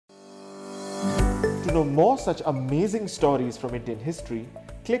To know more such amazing stories from Indian history,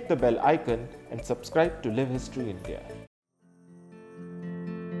 click the bell icon and subscribe to Live History India.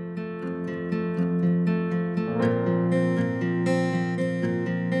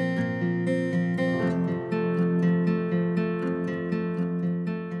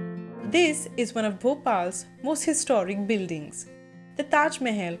 This is one of Bhopal's most historic buildings, the Taj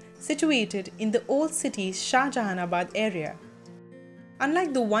Mahal, situated in the old city's Shahjahanabad area.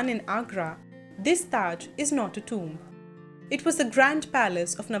 Unlike the one in Agra, this Taj is not a tomb. It was the grand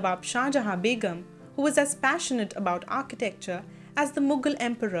palace of Nawab Shah Jahan Begum, who was as passionate about architecture as the Mughal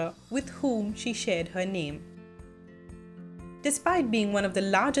emperor with whom she shared her name. Despite being one of the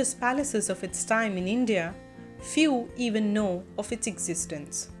largest palaces of its time in India, few even know of its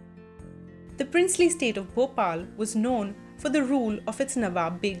existence. The princely state of Bhopal was known for the rule of its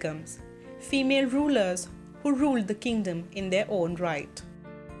Nawab Begums, female rulers who ruled the kingdom in their own right.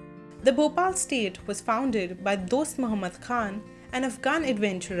 The Bhopal state was founded by Dost Muhammad Khan, an Afghan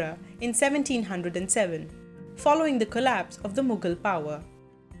adventurer, in 1707, following the collapse of the Mughal power.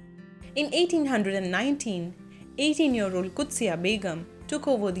 In 1819, 18-year-old Qudsiya Begum took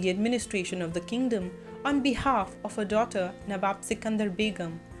over the administration of the kingdom on behalf of her daughter Nawab Sikandar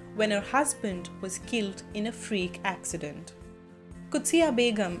Begum, when her husband was killed in a freak accident. Qudsiya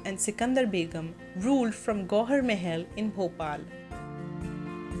Begum and Sikandar Begum ruled from Gohar Mahal in Bhopal.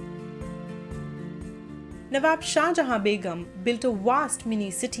 Nawab Shah Jahan Begum built a vast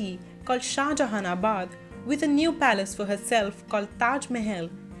mini-city called Shahjahanabad with a new palace for herself called Taj Mahal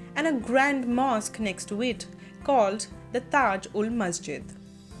and a grand mosque next to it called the Taj ul Masjid.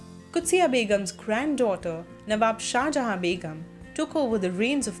 Qudsiya Begum's granddaughter Nawab Shah Jahan Begum took over the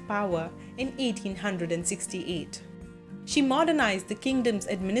reins of power in 1868. She modernized the kingdom's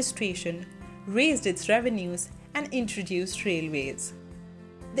administration, raised its revenues, and introduced railways.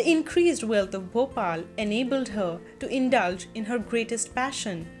 The increased wealth of Bhopal enabled her to indulge in her greatest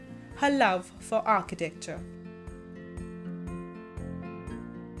passion, her love for architecture.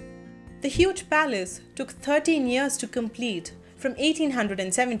 The huge palace took 13 years to complete, from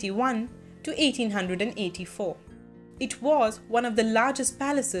 1871 to 1884. It was one of the largest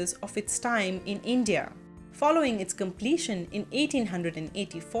palaces of its time in India. Following its completion in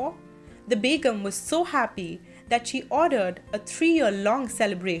 1884, the Begum was so happy that she ordered a 3-year-long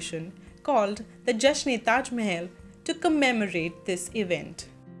celebration called the Jashn-e-Taj Mahal to commemorate this event.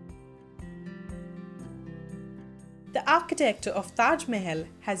 The architecture of Taj Mahal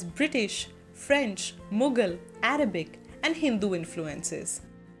has British, French, Mughal, Arabic, and Hindu influences.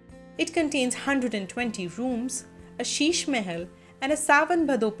 It contains 120 rooms, a Sheesh Mahal, and a Sawan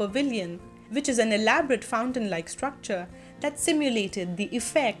Bhado pavilion, which is an elaborate fountain-like structure that simulated the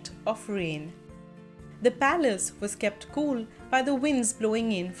effect of rain. The palace was kept cool by the winds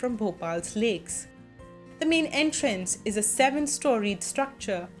blowing in from Bhopal's lakes. The main entrance is a 7-storied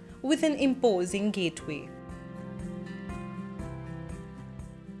structure with an imposing gateway.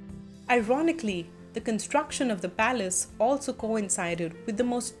 Ironically, the construction of the palace also coincided with the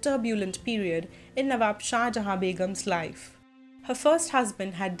most turbulent period in Nawab Shah Jahan Begum's life. Her first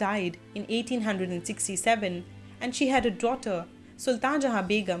husband had died in 1867 and she had a daughter, Sultan Jahan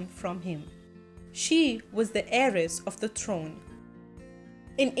Begum, from him. She was the heiress of the throne.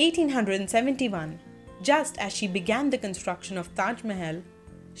 In 1871, just as she began the construction of Taj Mahal,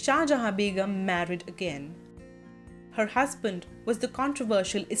 Shah Jahan Begum married again. Her husband was the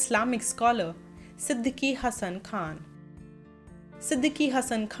controversial Islamic scholar Siddiqui Hasan Khan. Siddiqui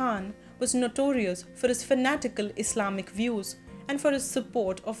Hasan Khan was notorious for his fanatical Islamic views and for his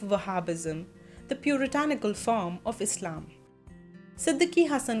support of Wahhabism, the puritanical form of Islam. Siddiqui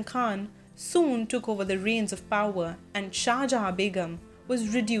Hasan Khan soon took over the reins of power and Shah Jahan Begum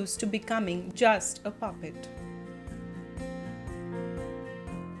was reduced to becoming just a puppet.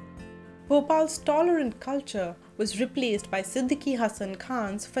 Bhopal's tolerant culture was replaced by Siddiqui Hasan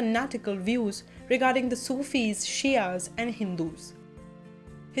Khan's fanatical views regarding the Sufis, Shias, and Hindus.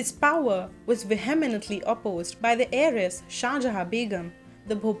 His power was vehemently opposed by the heiress Shah Jahan Begum,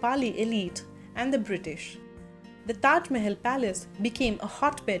 the Bhopali elite, and the British. The Taj Mahal Palace became a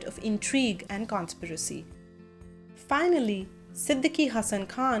hotbed of intrigue and conspiracy. Finally, Siddiqui Hasan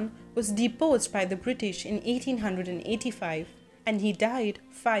Khan was deposed by the British in 1885 and he died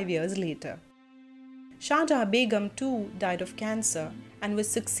 5 years later. Shah Jahan Begum too died of cancer and was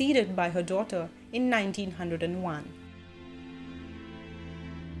succeeded by her daughter in 1901.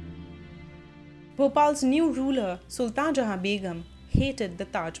 Bhopal's new ruler, Sultan Jahan Begum, hated the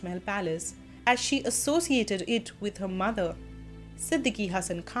Taj Mahal Palace as she associated it with her mother, Siddiqui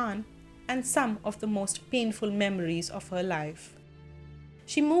Hasan Khan, and some of the most painful memories of her life.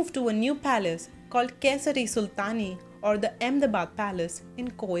 She moved to a new palace called Kaisar-e-Sultani or the Ahmedabad Palace in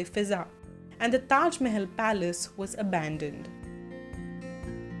Koi Fiza, and the Taj Mahal Palace was abandoned.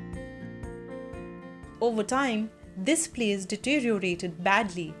 Over time, this place deteriorated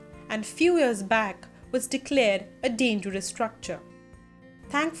badly and few years back was declared a dangerous structure.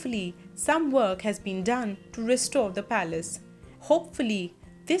 Thankfully, some work has been done to restore the palace. Hopefully,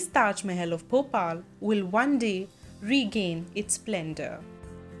 this Taj Mahal of Bhopal will one day regain its splendor.